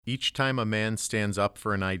Each time a man stands up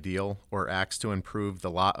for an ideal or acts to improve the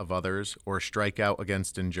lot of others or strike out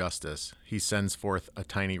against injustice, he sends forth a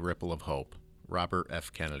tiny ripple of hope. Robert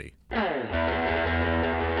F. Kennedy.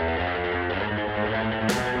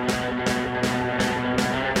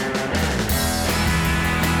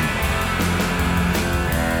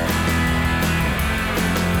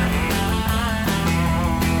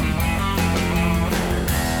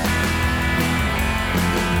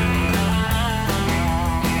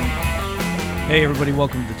 Hey everybody,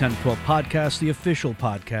 welcome to the 10 to 12 podcast, the official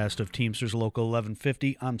podcast of Teamsters Local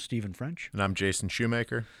 1150. I'm Stephen French. And I'm Jason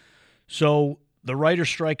Shoemaker. So the writer's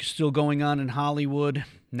strike is still going on in Hollywood.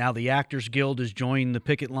 Now the Actors Guild has joined the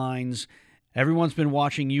picket lines. Everyone's been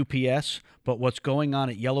watching UPS, but what's going on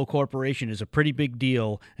at Yellow Corporation is a pretty big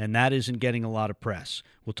deal, and that isn't getting a lot of press.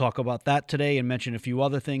 We'll talk about that today and mention a few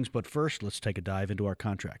other things, but first, let's take a dive into our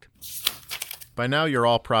contract. By now, you're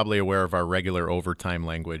all probably aware of our regular overtime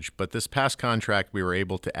language, but this past contract, we were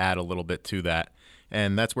able to add a little bit to that,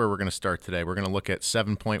 and that's where we're going to start today. We're going to look at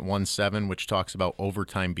 7.17, which talks about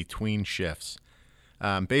overtime between shifts.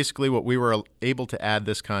 Basically, what we were able to add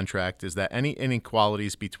this contract is that any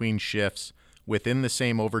inequalities between shifts within the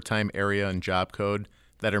same overtime area and job code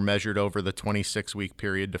that are measured over the 26-week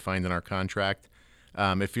period defined in our contract,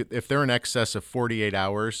 if they're in excess of 48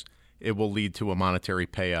 hours, it will lead to a monetary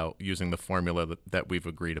payout using the formula that we've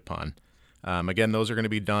agreed upon. Again, those are going to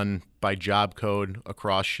be done by job code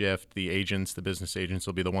across shift. The agents, the business agents,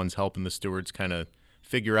 will be the ones helping the stewards kind of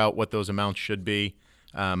figure out what those amounts should be.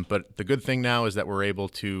 But the good thing now is that we're able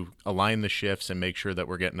to align the shifts and make sure that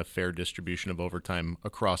we're getting a fair distribution of overtime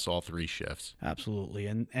across all three shifts. Absolutely.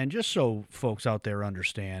 And just so folks out there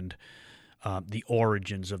understand the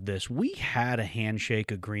origins of this, we had a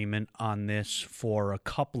handshake agreement on this for a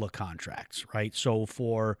couple of contracts, right? So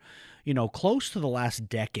for, close to the last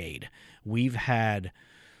decade, we've had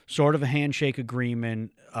sort of a handshake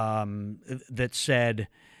agreement that said,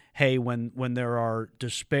 hey, when there are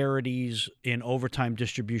disparities in overtime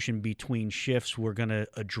distribution between shifts, we're going to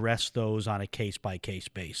address those on a case-by-case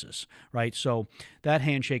basis, right? So that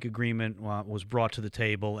handshake agreement was brought to the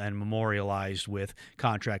table and memorialized with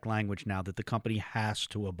contract language now that the company has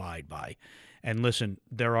to abide by. And listen,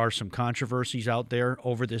 there are some controversies out there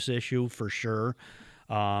over this issue for sure.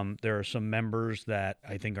 There are some members that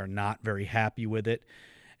I think are not very happy with it.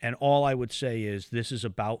 And all I would say is this is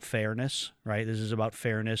about fairness, right? This is about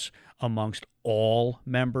fairness amongst all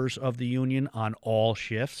members of the union on all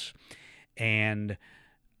shifts. And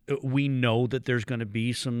we know that there's going to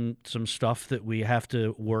be some stuff that we have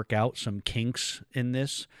to work out, some kinks in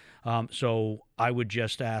this. So I would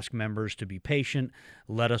just ask members to be patient.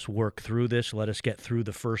 Let us work through this. Let us get through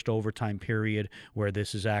the first overtime period where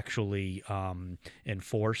this is actually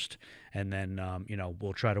enforced. And then,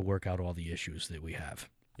 we'll try to work out all the issues that we have.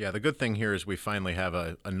 Yeah, the good thing here is we finally have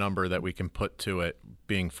a number that we can put to it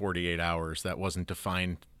being 48 hours. That wasn't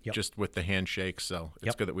defined just with the handshake, so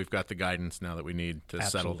it's good that we've got the guidance now that we need to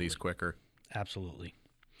settle these quicker. Absolutely.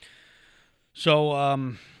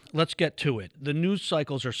 So let's get to it. The news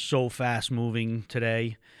cycles are so fast-moving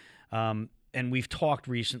today, and we've talked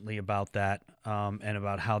recently about that and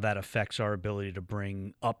about how that affects our ability to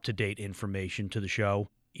bring up-to-date information to the show.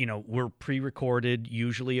 We're pre-recorded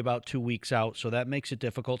usually about 2 weeks out, so that makes it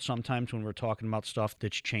difficult sometimes when we're talking about stuff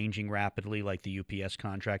that's changing rapidly, like the UPS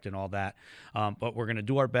contract and all that. But we're going to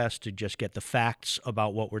do our best to just get the facts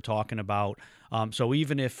about what we're talking about. So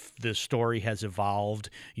even if the story has evolved,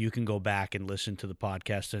 you can go back and listen to the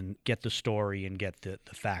podcast and get the story and get the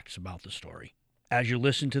facts about the story. As you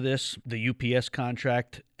listen to this, the UPS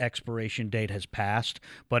contract expiration date has passed,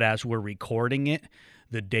 but as we're recording it,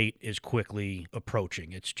 the date is quickly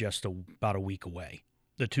approaching. It's just about a week away.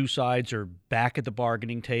 The two sides are back at the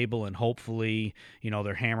bargaining table, and hopefully,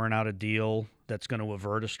 they're hammering out a deal that's going to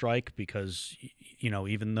avert a strike because,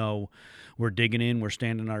 even though we're digging in, we're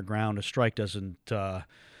standing our ground, a strike is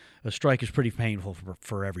pretty painful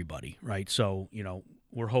for everybody, right? So,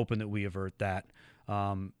 we're hoping that we avert that.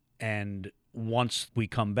 And once we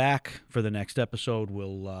come back for the next episode,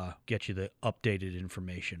 we'll get you the updated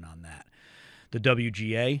information on that. The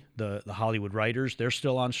WGA, the Hollywood writers, they're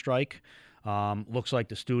still on strike. Looks like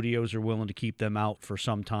the studios are willing to keep them out for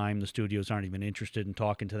some time. The studios aren't even interested in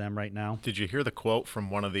talking to them right now. Did you hear the quote from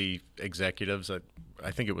one of the executives?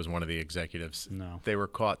 I think it was one of the executives. No. They were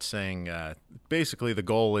caught saying, basically the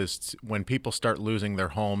goal is when people start losing their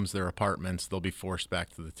homes, their apartments, they'll be forced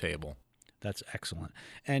back to the table. That's excellent.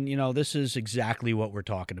 And, this is exactly what we're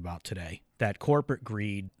talking about today. That corporate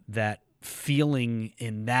greed, that feeling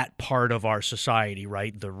in that part of our society,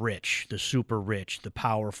 right? The rich, the super rich, the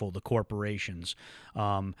powerful, the corporations,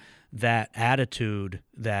 that attitude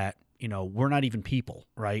that, we're not even people,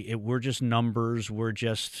 right? We're just numbers. We're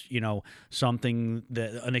just, something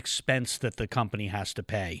an expense that the company has to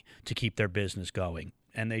pay to keep their business going.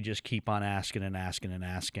 And they just keep on asking and asking and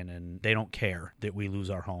asking, and they don't care that we lose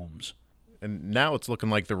our homes. And now it's looking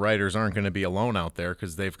like the writers aren't going to be alone out there,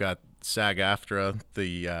 because they've got SAG-AFTRA,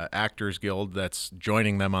 the Actors Guild, that's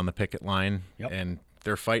joining them on the picket line. Yep. And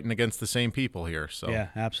they're fighting against the same people here. So yeah,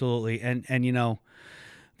 absolutely. And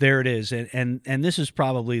there it is. And this is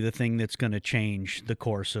probably the thing that's going to change the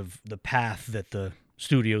course of the path that the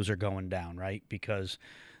studios are going down, right? Because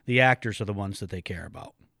the actors are the ones that they care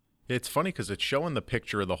about. It's funny because it's showing the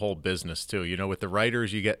picture of the whole business too. With the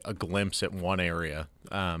writers, you get a glimpse at one area,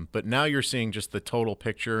 but now you're seeing just the total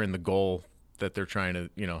picture and the goal that they're trying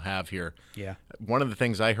to, have here. Yeah. One of the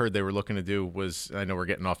things I heard they were looking to do was, I know we're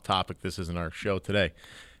getting off topic, this isn't our show today.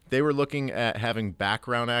 They were looking at having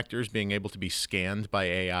background actors being able to be scanned by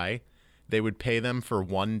AI. They would pay them for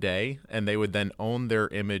one day, and they would then own their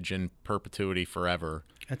image in perpetuity forever.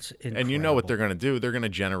 That's incredible. And you know what they're going to do? They're going to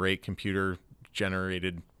generate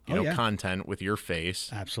computer-generated content with your face.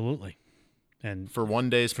 Absolutely. And for one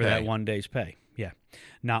day's pay. For that one day's pay. Yeah.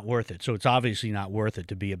 Not worth it. So it's obviously not worth it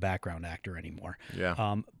to be a background actor anymore.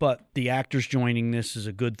 Yeah. But the actors joining this is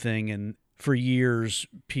a good thing. And for years,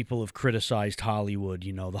 people have criticized Hollywood,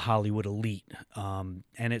 the Hollywood elite. And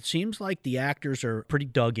it seems like the actors are pretty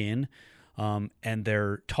dug in. And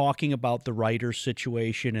they're talking about the writers'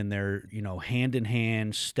 situation, and they're, hand in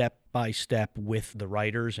hand, step by step with the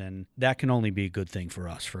writers. And that can only be a good thing for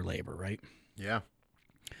us, for labor, right? Yeah.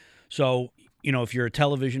 So, if you're a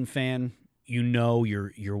television fan,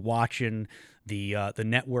 you're watching the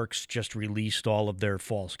networks just released all of their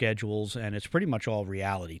fall schedules, and it's pretty much all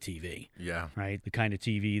reality TV. Yeah. Right? The kind of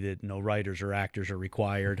TV that no writers or actors are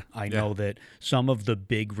required. I know that some of the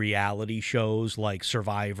big reality shows like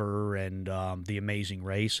Survivor and The Amazing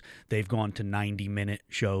Race, they've gone to 90-minute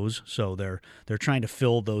shows, so they're trying to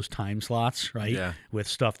fill those time slots, right? Yeah. With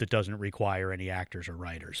stuff that doesn't require any actors or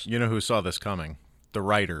writers. You know who saw this coming? The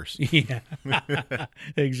writers. Yeah,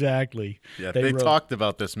 exactly. Yeah, they talked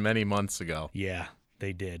about this many months ago. Yeah,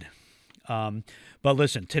 they did. But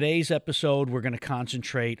listen, today's episode, we're going to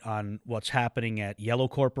concentrate on what's happening at Yellow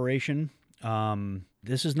Corporation.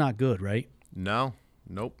 This is not good, right? No,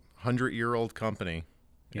 nope. 100-year-old company.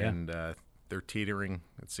 Yeah. And they're teetering,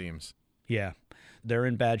 it seems. Yeah, they're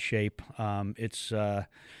in bad shape. So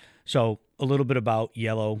a little bit about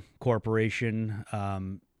Yellow Corporation.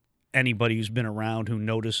 Anybody who's been around who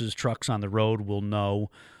notices trucks on the road will know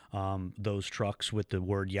those trucks with the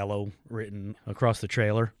word yellow written across the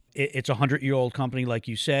trailer. It's a 100-year-old company, like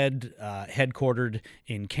you said, headquartered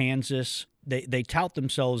in Kansas. They tout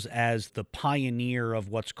themselves as the pioneer of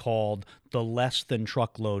what's called the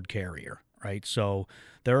less-than-truckload carrier, right? So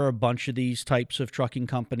there are a bunch of these types of trucking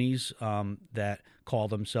companies that call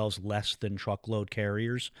themselves less-than-truckload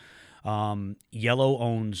carriers. Yellow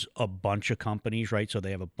owns a bunch of companies, right? So they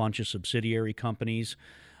have a bunch of subsidiary companies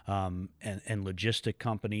and logistic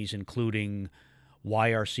companies, including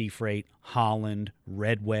YRC Freight, Holland,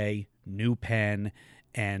 Redway, New Penn,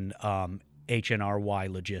 and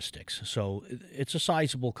HNRY Logistics. So it's a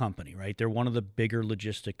sizable company, right? They're one of the bigger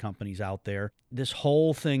logistic companies out there. This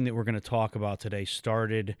whole thing that we're going to talk about today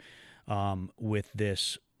started with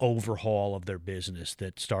this overhaul of their business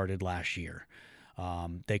that started last year.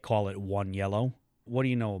 They call it One Yellow. What do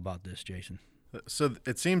you know about this, Jason? So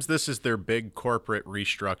it seems this is their big corporate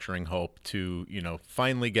restructuring hope to,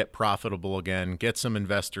 finally get profitable again, get some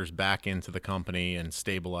investors back into the company and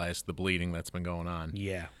stabilize the bleeding that's been going on.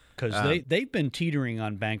 Yeah, because they've been teetering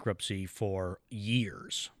on bankruptcy for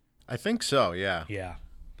years. I think so, yeah. Yeah.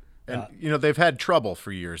 And, they've had trouble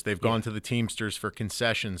for years. They've gone to the Teamsters for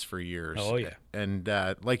concessions for years. Oh, yeah. And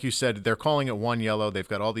like you said, they're calling it One Yellow. They've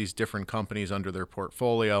got all these different companies under their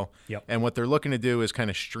portfolio. Yep. And what they're looking to do is kind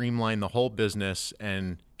of streamline the whole business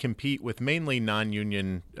and compete with mainly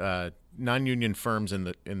non-union firms in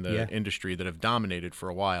the industry that have dominated for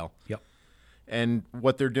a while. Yep. And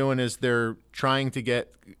what they're doing is they're trying to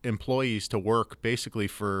get employees to work basically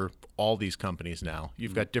for all these companies now.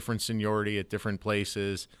 You've got different seniority at different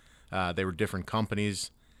places. They were different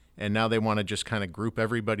companies, and now they want to just kind of group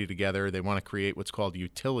everybody together. They want to create what's called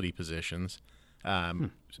utility positions.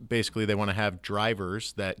 Basically, they want to have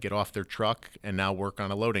drivers that get off their truck and now work on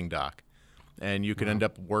a loading dock. And you could end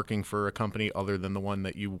up working for a company other than the one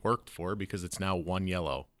that you worked for because it's now One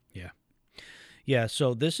Yellow. Yeah. Yeah,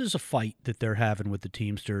 so this is a fight that they're having with the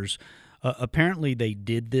Teamsters. Apparently, they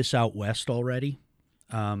did this out west already.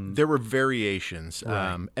 There were variations,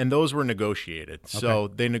 Right. and those were negotiated. So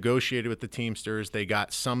Okay. they negotiated with the Teamsters. They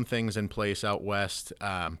got some things in place out west,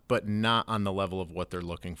 but not on the level of what they're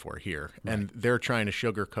looking for here. Right. And they're trying to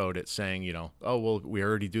sugarcoat it, saying, oh, well, we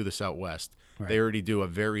already do this out west. Right. They already do a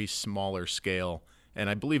very smaller scale, and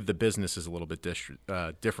I believe the business is a little bit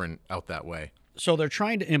different out that way. So they're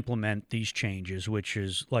trying to implement these changes, which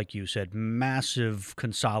is, like you said, massive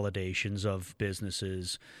consolidations of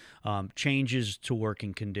businesses, changes to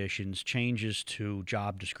working conditions, changes to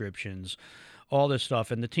job descriptions, all this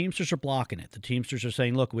stuff. And the Teamsters are blocking it. The Teamsters are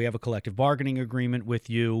saying, look, we have a collective bargaining agreement with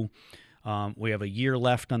you. We have a year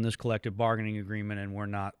left on this collective bargaining agreement, and we're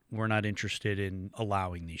not interested in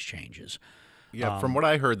allowing these changes. Yeah, from what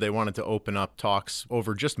I heard, they wanted to open up talks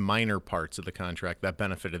over just minor parts of the contract that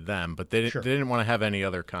benefited them, but they Sure. didn't want to have any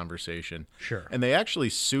other conversation. Sure. And they actually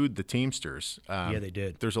sued the Teamsters. Yeah, they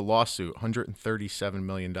did. There's a lawsuit, $137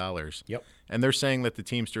 million. Yep. And they're saying that the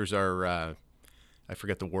Teamsters are, I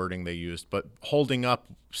forget the wording they used, but holding up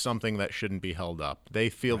something that shouldn't be held up. They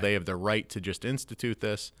feel they have the right to just institute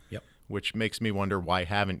this, Yep. which makes me wonder, why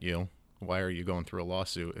haven't you? Why are you going through a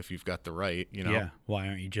lawsuit if you've got the right, Yeah. Why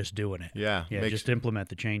aren't you just doing it? Yeah. Yeah. Just implement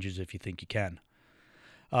the changes if you think you can.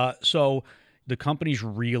 So the company's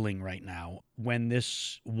reeling right now. When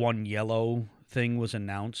this One Yellow thing was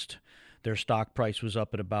announced, their stock price was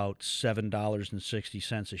up at about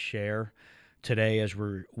 $7.60 a share. Today, as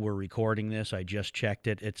we're recording this, I just checked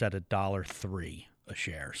it. It's at $1.03 a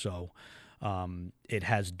share. So it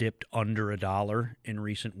has dipped under $1 in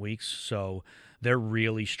recent weeks. So they're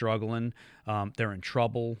really struggling. They're in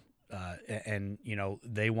trouble. And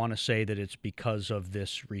they want to say that it's because of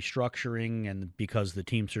this restructuring and because the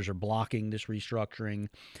Teamsters are blocking this restructuring.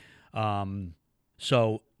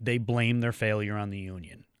 So they blame their failure on the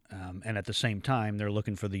union. And at the same time, they're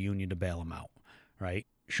looking for the union to bail them out, right?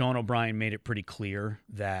 Sean O'Brien made it pretty clear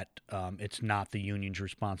that it's not the union's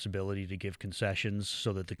responsibility to give concessions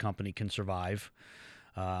so that the company can survive.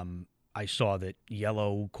 I saw that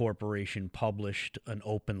Yellow Corporation published an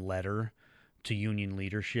open letter to union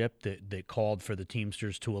leadership that called for the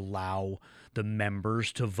Teamsters to allow the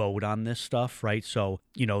members to vote on this stuff, right? So,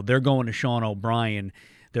 they're going to Sean O'Brien.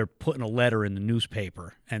 They're putting a letter in the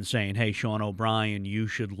newspaper and saying, hey, Sean O'Brien, you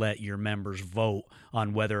should let your members vote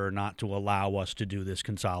on whether or not to allow us to do this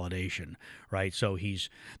consolidation, right? So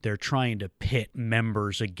they're trying to pit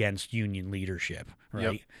members against union leadership,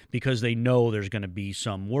 right? Yep. Because they know there's going to be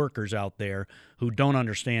some workers out there who don't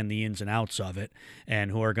understand the ins and outs of it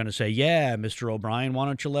and who are going to say, yeah, Mr. O'Brien, why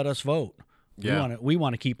don't you let us vote? Yeah. We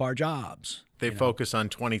want to keep our jobs. They focus on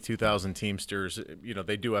 22,000 Teamsters.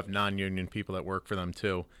 They do have non-union people that work for them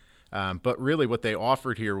too. But really what they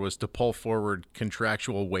offered here was to pull forward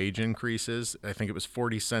contractual wage increases. I think it was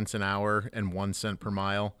 40 cents an hour and 1 cent per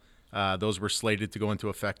mile. Those were slated to go into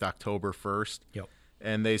effect October 1st. Yep.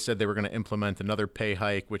 And they said they were going to implement another pay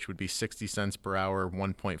hike, which would be 60 cents per hour,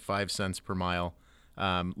 1.5 cents per mile,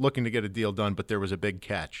 looking to get a deal done. But there was a big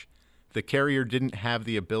catch. The carrier didn't have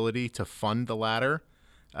the ability to fund the latter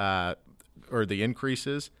or the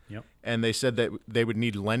increases. Yep. And they said that they would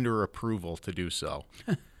need lender approval to do so.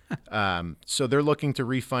 So they're looking to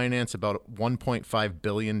refinance about $1.5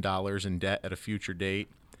 billion in debt at a future date.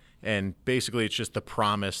 And basically it's just the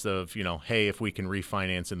promise of, hey, if we can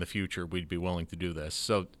refinance in the future, we'd be willing to do this.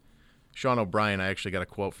 So Sean O'Brien, I actually got a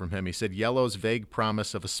quote from him. He said, Yellow's vague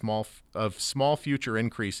promise of small future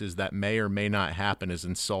increases that may or may not happen is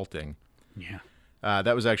insulting. Yeah.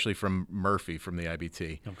 That was actually from Murphy from the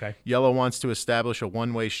IBT. Okay. Yellow wants to establish a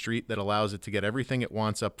one-way street that allows it to get everything it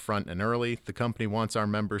wants up front and early. The company wants our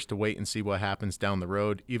members to wait and see what happens down the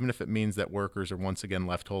road, even if it means that workers are once again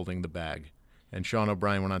left holding the bag. And Sean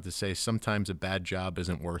O'Brien went on to say, sometimes a bad job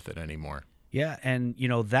isn't worth it anymore. Yeah, and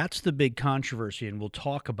that's the big controversy, and we'll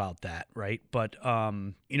talk about that, right? But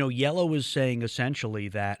Yellow is saying essentially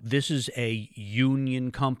that this is a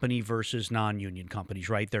union company versus non-union companies,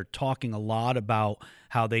 right? They're talking a lot about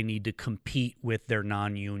how they need to compete with their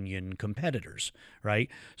non-union competitors, right?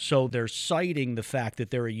 So they're citing the fact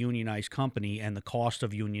that they're a unionized company and the cost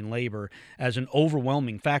of union labor as an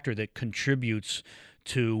overwhelming factor that contributes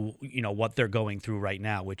to what they're going through right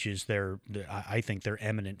now, which is I think their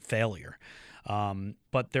imminent failure.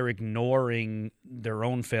 But they're ignoring their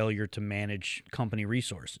own failure to manage company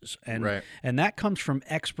resources, and Right. and that comes from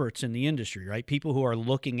experts in the industry, right? People who are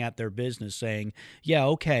looking at their business saying, yeah,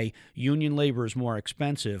 okay, union labor is more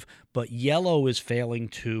expensive, but Yellow is failing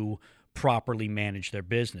to properly manage their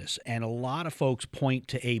business. And a lot of folks point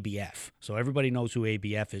to ABF. So everybody knows who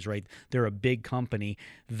ABF is, right? They're a big company.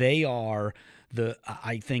 They are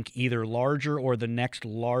I think either larger or the next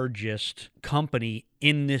largest company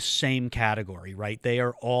in this same category, right? They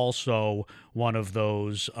are also one of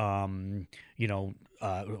those, what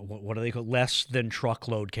do they call, less than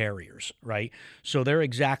truckload carriers, right? So they're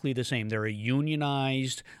exactly the same. They're a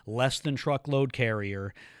unionized, less than truckload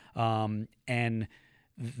carrier, and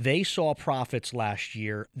they saw profits last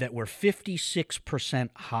year that were 56%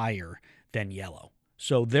 higher than Yellow.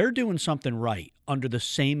 So they're doing something right under the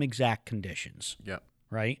same exact conditions. Yeah.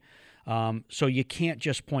 Right? So you can't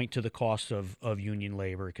just point to the cost of union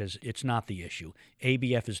labor because it's not the issue.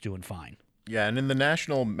 ABF is doing fine. Yeah, and in the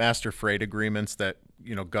national master freight agreements that,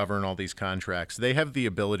 govern all these contracts, they have the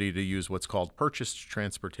ability to use what's called purchased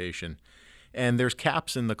transportation. And there's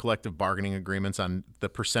caps in the collective bargaining agreements on the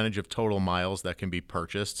percentage of total miles that can be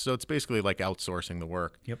purchased. So it's basically like outsourcing the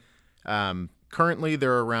work. Yep. Currently,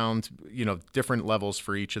 they're around, different levels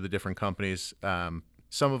for each of the different companies. Some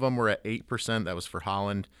of them were at 8%. That was for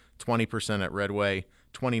Holland, 20% at Redway,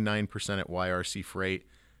 29% at YRC Freight.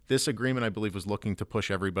 This agreement, I believe, was looking to push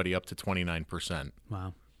everybody up to 29%.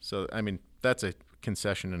 Wow. So, that's a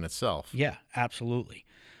concession in itself. Yeah, absolutely.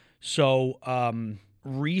 So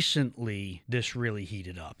recently, this really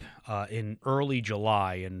heated up. In early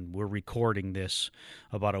July, and we're recording this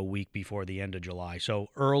about a week before the end of July. So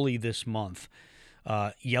early this month,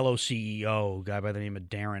 Yellow CEO, a guy by the name of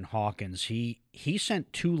Darren Hawkins, he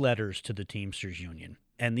sent 2 letters to the Teamsters Union.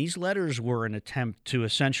 And these letters were an attempt to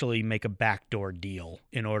essentially make a backdoor deal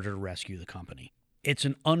in order to rescue the company. It's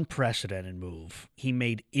an unprecedented move. He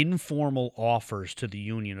made informal offers to the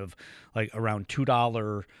union of like around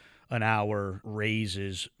 $2 an hour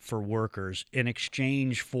raises for workers in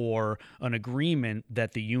exchange for an agreement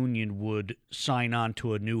that the union would sign on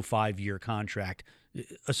to a new 5-year contract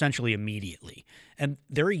essentially immediately. And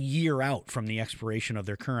they're a year out from the expiration of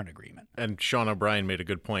their current agreement. And Sean O'Brien made a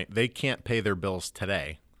good point. They can't pay their bills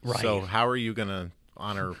today. Right. So how are you going to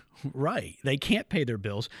honor? Right. They can't pay their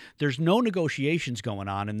bills. There's no negotiations going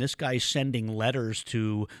on, and this guy's sending letters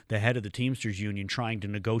to the head of the Teamsters Union trying to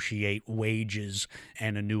negotiate wages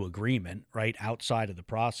and a new agreement, right, outside of the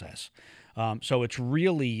process. So it's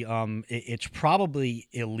really, it's probably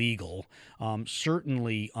illegal,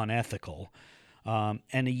 certainly unethical,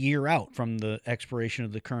 and a year out from the expiration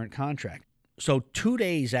of the current contract. So 2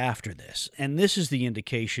 days after this, and this is the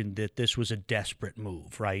indication that this was a desperate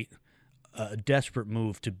move, right? A desperate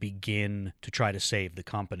move to begin to try to save the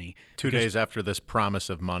company. 2 days after this promise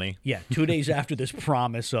of money. Yeah, 2 days after this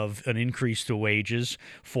promise of an increase to wages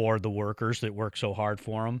for the workers that work so hard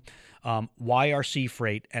for them. YRC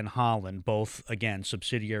Freight and Holland, both, again,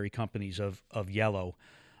 subsidiary companies of Yellow,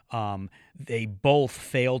 they both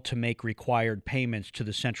failed to make required payments to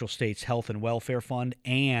the Central States Health and Welfare Fund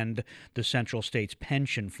and the Central States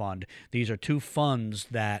Pension Fund. These are 2 funds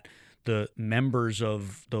that the members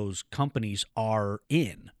of those companies are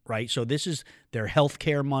in, right? So this is their health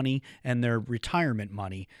care money and their retirement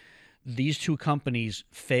money. These 2 companies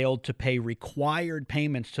failed to pay required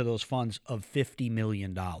payments to those funds of $50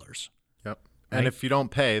 million. Yep. And if you don't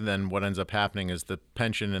pay, then what ends up happening is the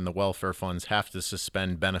pension and the welfare funds have to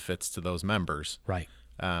suspend benefits to those members. Right.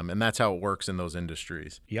 And that's how it works in those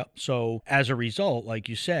industries. Yep. So as a result, like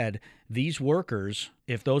you said, these workers,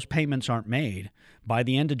 if those payments aren't made, by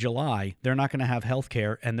the end of July, they're not going to have health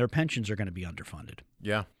care and their pensions are going to be underfunded.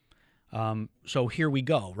 Yeah. So here we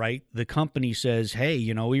go, right? The company says, hey,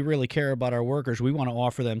 we really care about our workers. We want to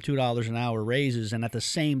offer them $2 an hour raises. And at the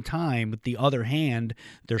same time, with the other hand,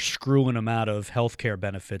 they're screwing them out of health care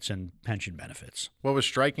benefits and pension benefits. What was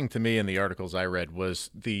striking to me in the articles I read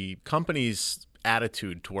was the company's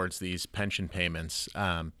attitude towards these pension payments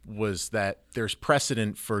was that there's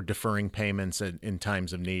precedent for deferring payments in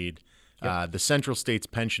times of need. Yep. The Central States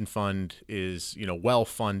Pension Fund is, well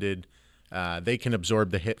funded. They can absorb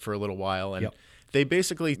the hit for a little while. And they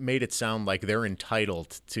basically made it sound like they're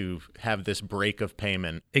entitled to have this break of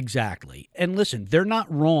payment. Exactly. And listen, they're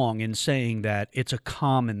not wrong in saying that it's a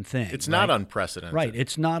common thing. It's not unprecedented. Right.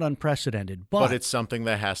 It's not unprecedented. But it's something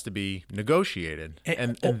that has to be negotiated.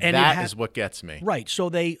 And that is what gets me. Right. So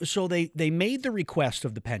they made the request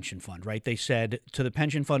of the pension fund, right? They said to the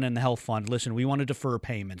pension fund and the health fund, listen, we want to defer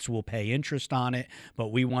payments. We'll pay interest on it,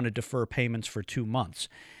 but we want to defer payments for 2 months.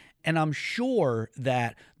 And I'm sure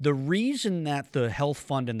that the reason that the health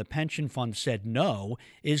fund and the pension fund said no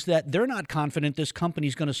is that they're not confident this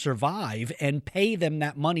company's going to survive and pay them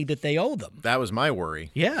that money that they owe them. That was my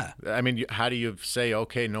worry. Yeah. I mean, how do you say,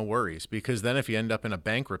 okay, no worries? Because then if you end up in a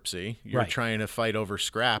bankruptcy, you're trying to fight over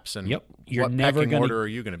scraps. And, you're what never pecking going order are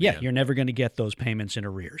you going to be yeah, in? you're never going to get those payments in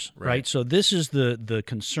arrears, right? So this is the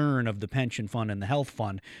concern of the pension fund and the health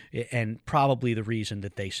fund, and probably the reason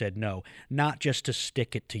that they said no, not just to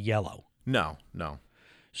stick it to yellow. No.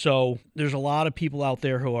 So there's a lot of people out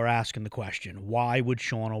there who are asking the question, why would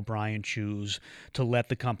Sean O'Brien choose to let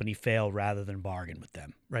the company fail rather than bargain with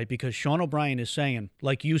them, right? Because Sean O'Brien is saying,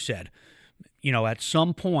 like you said, at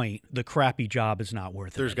some point, the crappy job is not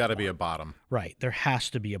worth it. There's got to be a bottom. Right. There has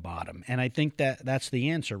to be a bottom. And I think that's the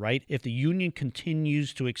answer, right? If the union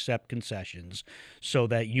continues to accept concessions so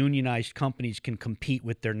that unionized companies can compete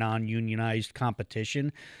with their non-unionized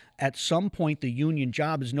competition, at some point the union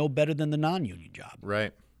job is no better than the non-union job.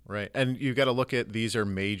 Right. And you've got to look at these are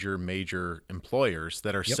major employers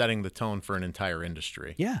that are setting the tone for an entire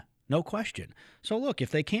industry. Yeah. No question. So look,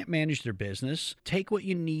 if they can't manage their business, take what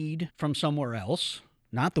you need from somewhere else,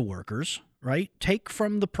 not the workers, right? Take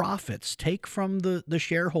from the profits, take from the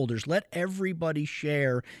shareholders. Let everybody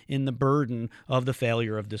share in the burden of the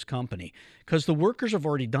failure of this company because the workers have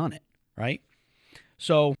already done it, right?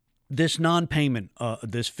 So this non-payment,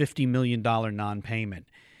 this $50 million non-payment,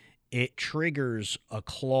 it triggers a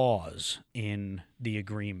clause in the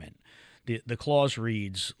agreement. The clause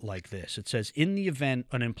reads like this. It says, in the event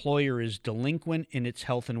an employer is delinquent in its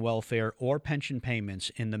health and welfare or pension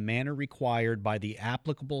payments in the manner required by the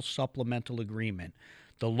applicable supplemental agreement,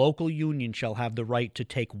 the local union shall have the right to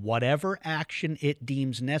take whatever action it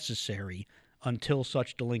deems necessary until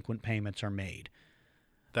such delinquent payments are made.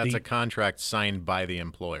 That's a contract signed by the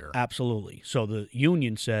employer. Absolutely. So the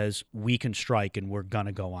union says we can strike and we're going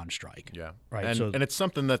to go on strike. Yeah. Right. And it's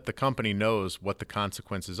something that the company knows what the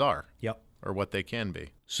consequences are. Yep. Or what they can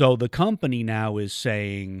be. So the company now is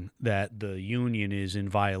saying that the union is in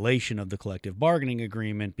violation of the collective bargaining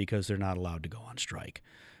agreement because they're not allowed to go on strike.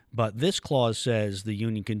 But this clause says the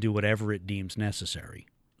union can do whatever it deems necessary.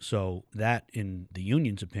 So that, in the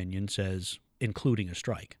union's opinion, says including a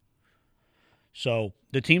strike. So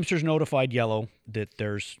the Teamsters notified Yellow that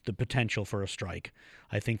there's the potential for a strike.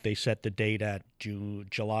 I think they set the date at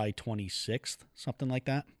July 26th, something like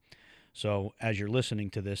that. So as you're listening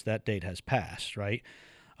to this, that date has passed, right?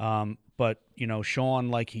 But Sean,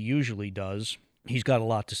 like he usually does, he's got a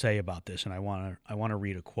lot to say about this, and I want to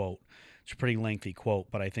read a quote. It's a pretty lengthy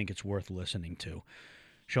quote, but I think it's worth listening to.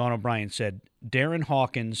 Sean O'Brien said, Darren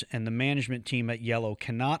Hawkins and the management team at Yellow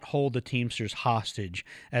cannot hold the Teamsters hostage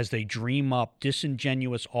as they dream up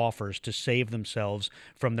disingenuous offers to save themselves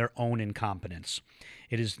from their own incompetence.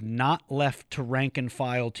 It is not left to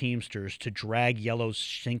rank-and-file Teamsters to drag Yellow's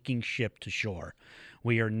sinking ship to shore.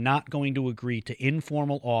 We are not going to agree to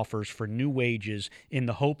informal offers for new wages in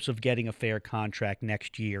the hopes of getting a fair contract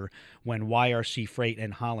next year when YRC Freight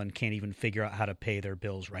and Holland can't even figure out how to pay their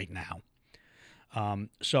bills right now.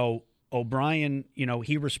 So O'Brien,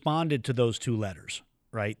 he responded to those two letters,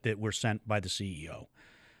 right, that were sent by the CEO.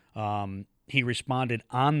 He responded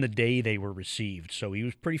on the day they were received, so he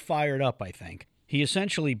was pretty fired up, I think. He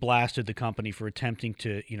essentially blasted the company for attempting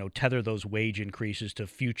to, tether those wage increases to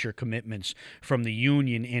future commitments from the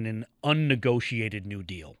union in an unnegotiated new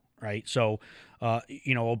deal, right? So,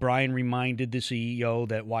 O'Brien reminded the CEO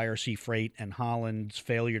that YRC Freight and Holland's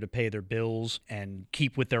failure to pay their bills and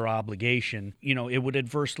keep with their obligation, it would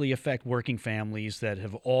adversely affect working families that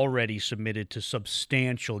have already submitted to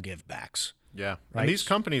substantial givebacks. Yeah. Right? And these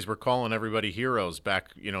companies were calling everybody heroes back,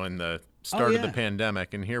 in the start of the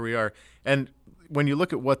pandemic, and here we are. And when you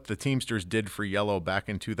look at what the Teamsters did for Yellow back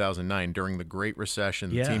in 2009 during the Great Recession,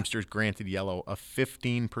 the Teamsters granted Yellow a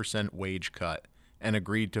 15% wage cut and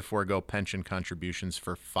agreed to forego pension contributions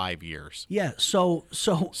for 5 years. Yeah, so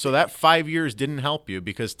that 5 years didn't help you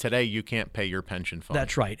because today you can't pay your pension fund.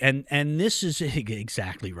 That's right. And this is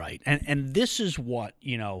exactly right. And this is what,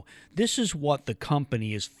 this is what the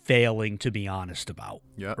company is failing to be honest about.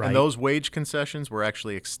 Yeah. Right? And those wage concessions were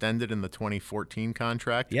actually extended in the 2014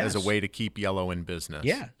 contract as a way to keep Yellow in business.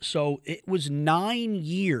 Yeah. So it was 9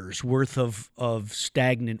 years worth of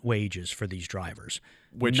stagnant wages for these drivers.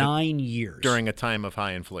 9 years. During a time of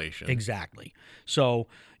high inflation. Exactly. So,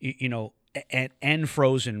 and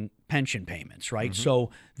frozen pension payments, right? Mm-hmm.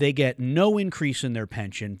 So they get no increase in their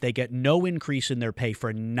pension. They get no increase in their pay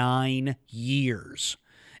for 9 years.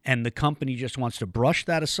 And the company just wants to brush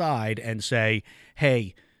that aside and say,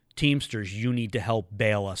 hey, Teamsters, you need to help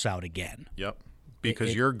bail us out again. Yep.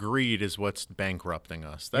 Because your greed is what's bankrupting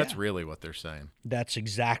us. That's really what they're saying. That's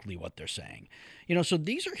exactly what they're saying. So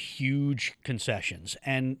these are huge concessions.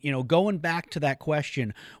 And, going back to that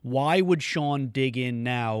question, why would Sean dig in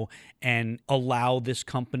now and allow this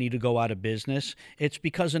company to go out of business? It's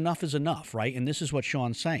because enough is enough, right? And this is what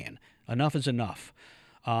Sean's saying. Enough is enough.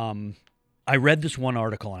 I read this one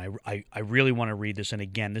article, and I really want to read this. And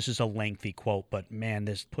again, this is a lengthy quote, but man,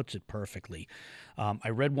 this puts it perfectly. I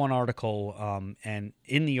read one article, and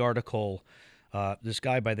in the article, this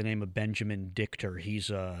guy by the name of Benjamin Dichter, he's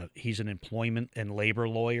an employment and labor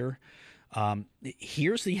lawyer.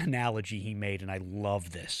 Here's the analogy he made, and I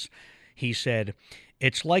love this. He said,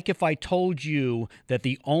 "It's like if I told you that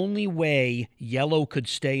the only way Yellow could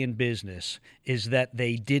stay in business is that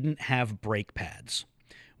they didn't have brake pads.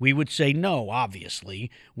 We would say, no,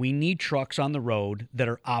 obviously. We need trucks on the road that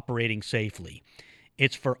are operating safely.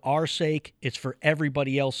 It's for our sake. It's for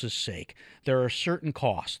everybody else's sake. There are certain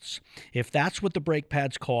costs. If that's what the brake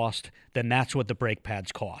pads cost, then that's what the brake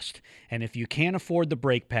pads cost. And if you can't afford the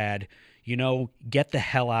brake pad, get the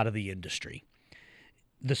hell out of the industry."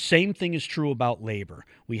 The same thing is true about labor.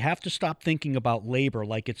 We have to stop thinking about labor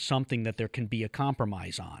like it's something that there can be a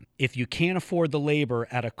compromise on. If you can't afford the labor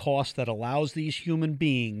at a cost that allows these human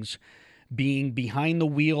beings being behind the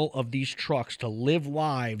wheel of these trucks to live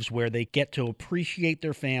lives where they get to appreciate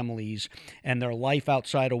their families and their life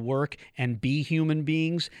outside of work and be human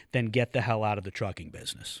beings, then get the hell out of the trucking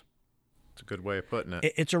business. It's a good way of putting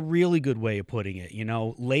it. It's a really good way of putting it.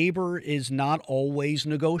 Labor is not always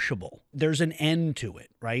negotiable. There's an end to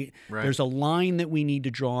it, right? There's a line that we need to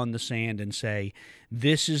draw in the sand and say,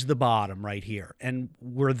 this is the bottom right here. And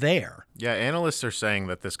we're there. Yeah, analysts are saying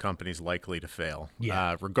that this company's likely to fail,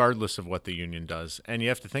 regardless of what the union does. And you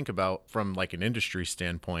have to think about, from like an industry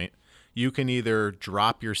standpoint, you can either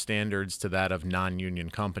drop your standards to that of non-union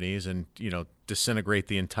companies and, disintegrate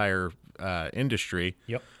the entire industry.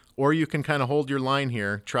 Yep. Or you can kind of hold your line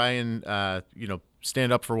here, try and,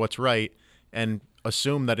 stand up for what's right, and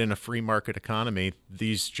assume that in a free market economy,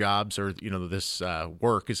 these jobs or, this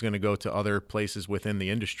work is going to go to other places within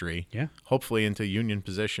the industry. Yeah. Hopefully into union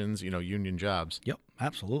positions, union jobs. Yep,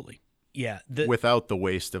 absolutely. Yeah. Without the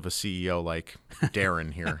waste of a CEO like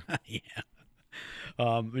Darren here. Yeah.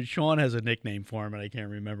 Sean has a nickname for him, and I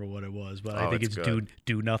can't remember what it was, but I think it's Do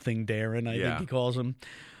Nothing Darren, I think he calls him.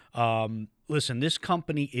 Listen, this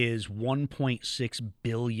company is $1.6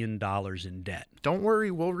 billion in debt. Don't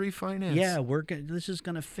worry, we'll refinance. Yeah, this is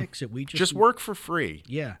going to fix it. We just work for free.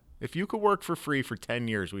 Yeah. If you could work for free for 10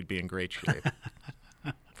 years, we'd be in great shape.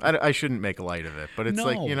 I shouldn't make light of it, but it's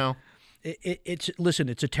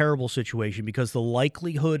It's a terrible situation because the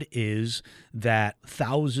likelihood is that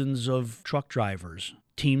thousands of truck drivers,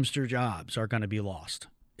 Teamster jobs are going to be lost.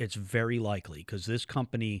 It's very likely because this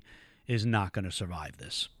company is not going to survive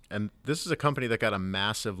this. And this is a company that got a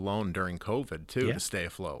massive loan during COVID, too, to stay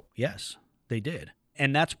afloat. Yes, they did.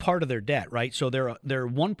 And that's part of their debt, right? So they're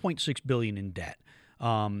 $1.6 billion in debt.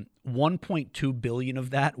 $1.2 billion of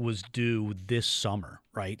that was due this summer,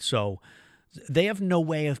 right? So they have no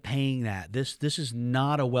way of paying that. This is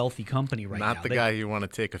not a wealthy company right now. Not the guy you want to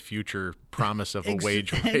take a future promise of a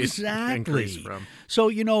wage raise increase from. So,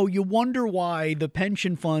 you wonder why the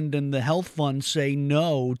pension fund and the health fund say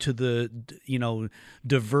no to the,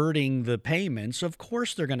 diverting the payments. Of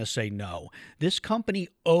course they're going to say no. This company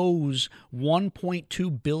owes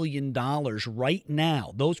 $1.2 billion right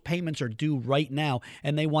now. Those payments are due right now,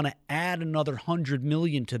 and they want to add another $100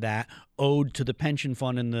 million to that owed to the pension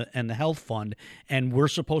fund and the health fund, and we're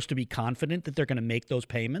supposed to be confident that they're going to make those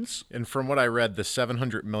payments? And from what I read, the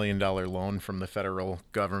 $700 million loan from the federal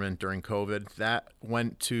government during COVID, that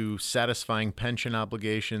went to satisfying pension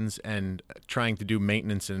obligations and trying to do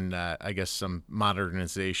maintenance and, some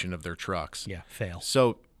modernization of their trucks. Yeah, fail.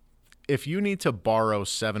 So if you need to borrow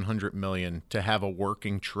 $700 million to have a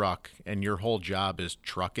working truck and your whole job is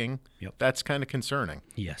trucking, that's kind of concerning.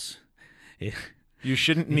 Yes. You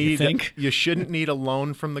shouldn't need a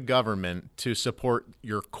loan from the government to support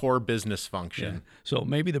your core business function. Yeah. So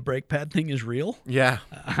maybe the brake pad thing is real? Yeah,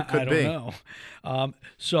 I don't know.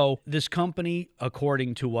 So this company,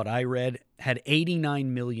 according to what I read, had $89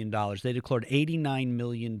 million. They declared $89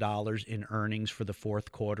 million in earnings for the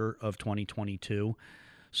fourth quarter of 2022.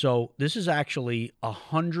 So this is actually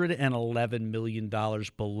 $111 million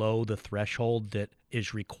below the threshold that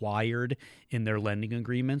is required in their lending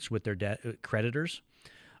agreements with their debt creditors.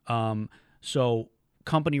 So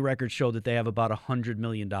company records show that they have about $100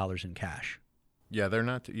 million in cash. Yeah, they're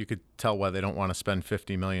not. You could tell why they don't want to spend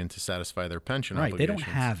 $50 million to satisfy their pension obligations. Right,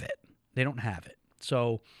 they don't have it.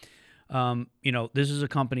 So, this is a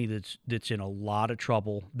company that's in a lot of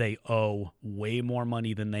trouble. They owe way more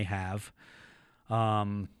money than they have.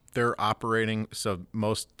 They're operating. So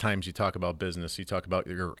most times you talk about business, you talk about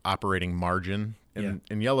your operating margin. In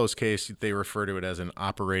Yellow's case, they refer to it as an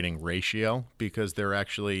operating ratio because they're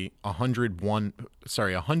actually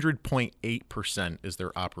 100.8% is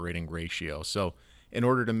their operating ratio. So in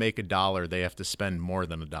order to make $1, they have to spend more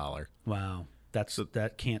than $1. Wow.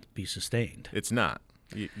 That can't be sustained. It's not.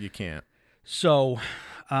 You can't. So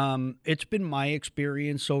it's been my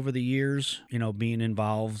experience over the years, being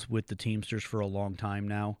involved with the Teamsters for a long time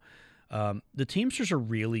now. The Teamsters are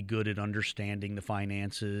really good at understanding the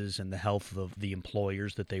finances and the health of the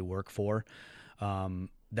employers that they work for.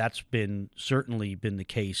 That's certainly been the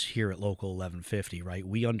case here at Local 1150, right?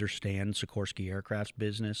 We understand Sikorsky Aircraft's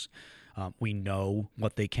business. We know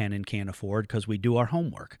what they can and can't afford because we do our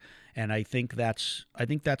homework. And I think that's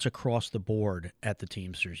across the board at the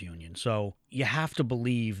Teamsters Union. So you have to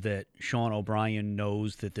believe that Sean O'Brien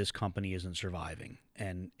knows that this company isn't surviving.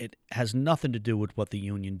 And it has nothing to do with what the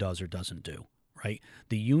union does or doesn't do, right?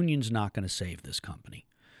 The union's not going to save this company.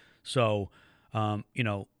 So,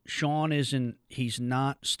 Sean he's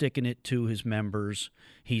not sticking it to his members.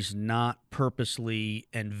 He's not purposely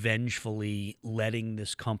and vengefully letting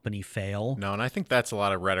this company fail. No, and I think that's a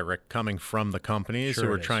lot of rhetoric coming from the companies who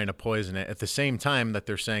are trying to poison it at the same time that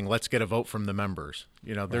they're saying, let's get a vote from the members.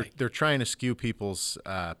 They're trying to skew people's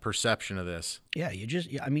perception of this. Yeah,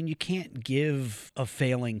 you can't give a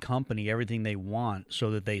failing company everything they want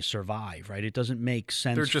so that they survive, right? It doesn't make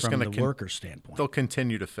sense from the worker's standpoint. They'll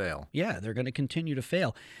continue to fail. Yeah, they're going to continue to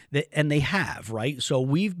fail. And they have, right? So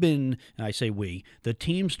we've been, and I say we, the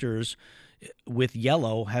Teamsters with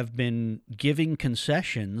Yellow have been giving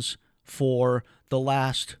concessions for the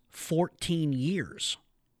last 14 years.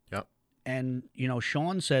 Yep. And,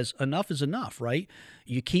 Sean says enough is enough, right?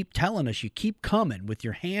 You keep telling us, you keep coming with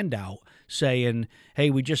your hand out saying, hey,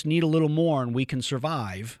 we just need a little more and we can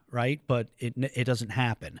survive, right? But it doesn't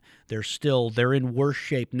happen. They're in worse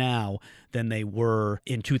shape now than they were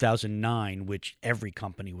in 2009, which every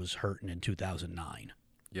company was hurting in 2009.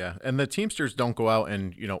 Yeah, and the Teamsters don't go out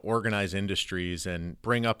and, organize industries and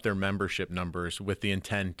bring up their membership numbers with the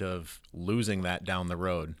intent of losing that down the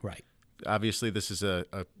road. Right. Obviously, this is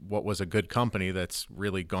what was a good company that's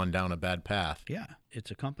really gone down a bad path. Yeah, it's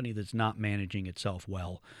a company that's not managing itself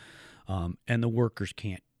well, and the workers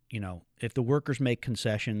can't. If the workers make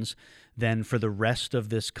concessions, then for the rest of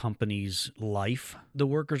this company's life, the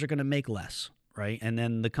workers are going to make less, right? And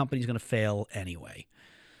then the company's going to fail anyway.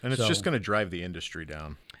 And it's just going to drive the industry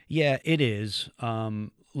down. Yeah, it is.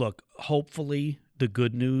 Look, hopefully the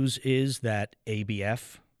good news is that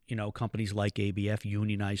ABF, companies like ABF,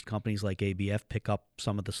 unionized companies like ABF pick up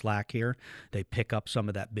some of the slack here. They pick up some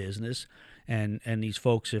of that business. And these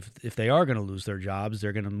folks, if they are going to lose their jobs,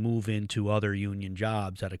 they're going to move into other union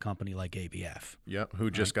jobs at a company like ABF. Yep, who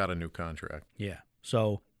just got a new contract. Yeah,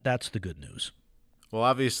 so that's the good news. Well,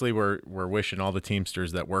 obviously, we're wishing all the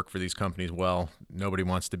Teamsters that work for these companies well. Nobody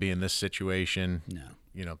wants to be in this situation. No.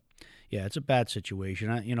 Yeah, it's a bad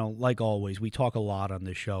situation. Like always, we talk a lot on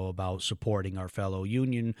this show about supporting our fellow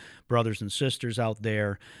union brothers and sisters out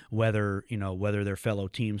there, whether they're fellow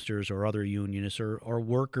Teamsters or other unionists or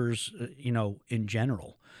workers, in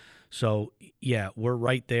general. So, yeah, we're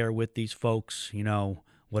right there with these folks.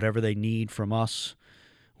 Whatever they need from us,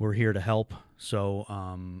 we're here to help.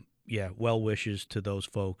 So, yeah, well wishes to those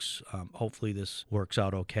folks. Hopefully this works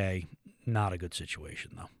out okay. Not a good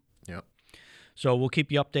situation, though. Yep. So we'll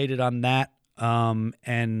keep you updated on that.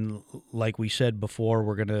 And like we said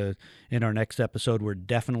before, in our next episode, we're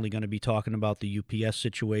definitely going to be talking about the UPS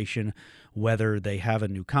situation, whether they have a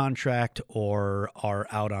new contract or are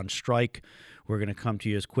out on strike. We're going to come to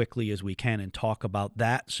you as quickly as we can and talk about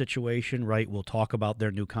that situation, right? We'll talk about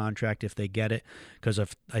their new contract if they get it, because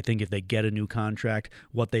I think if they get a new contract,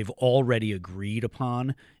 what they've already agreed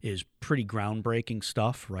upon is pretty groundbreaking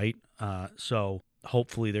stuff, right? So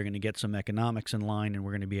hopefully they're going to get some economics in line, and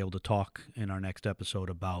we're going to be able to talk in our next episode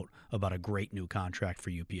about a great new contract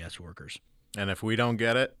for UPS workers. And if we don't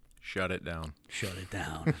get it, shut it down. Shut it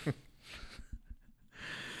down.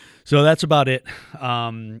 So that's about it.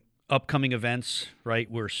 Upcoming events, right?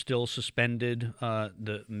 We're still suspended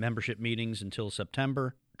the membership meetings until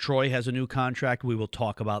September. Troy has a new contract. We will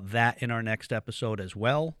talk about that in our next episode as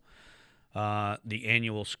well. The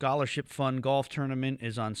annual Scholarship Fund Golf Tournament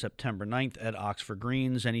is on September 9th at Oxford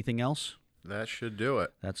Greens. Anything else? That should do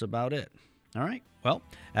it. That's about it. All right. Well,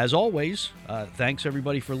 as always, thanks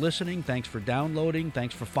everybody for listening. Thanks for downloading.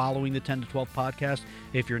 Thanks for following the 10 to 12 podcast.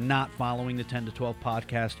 If you're not following the 10 to 12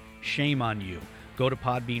 podcast, shame on you. Go to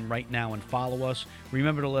Podbean right now and follow us.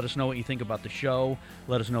 Remember to let us know what you think about the show.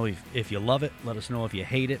 Let us know if you love it. Let us know if you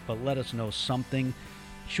hate it, but let us know something.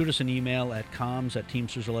 Shoot us an email at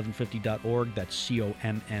comms@teamsters1150.org. That's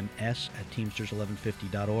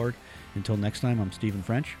COMMS@teamsters1150.org. Until next time, I'm Stephen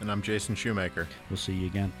French. And I'm Jason Shoemaker. We'll see you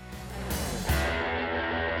again.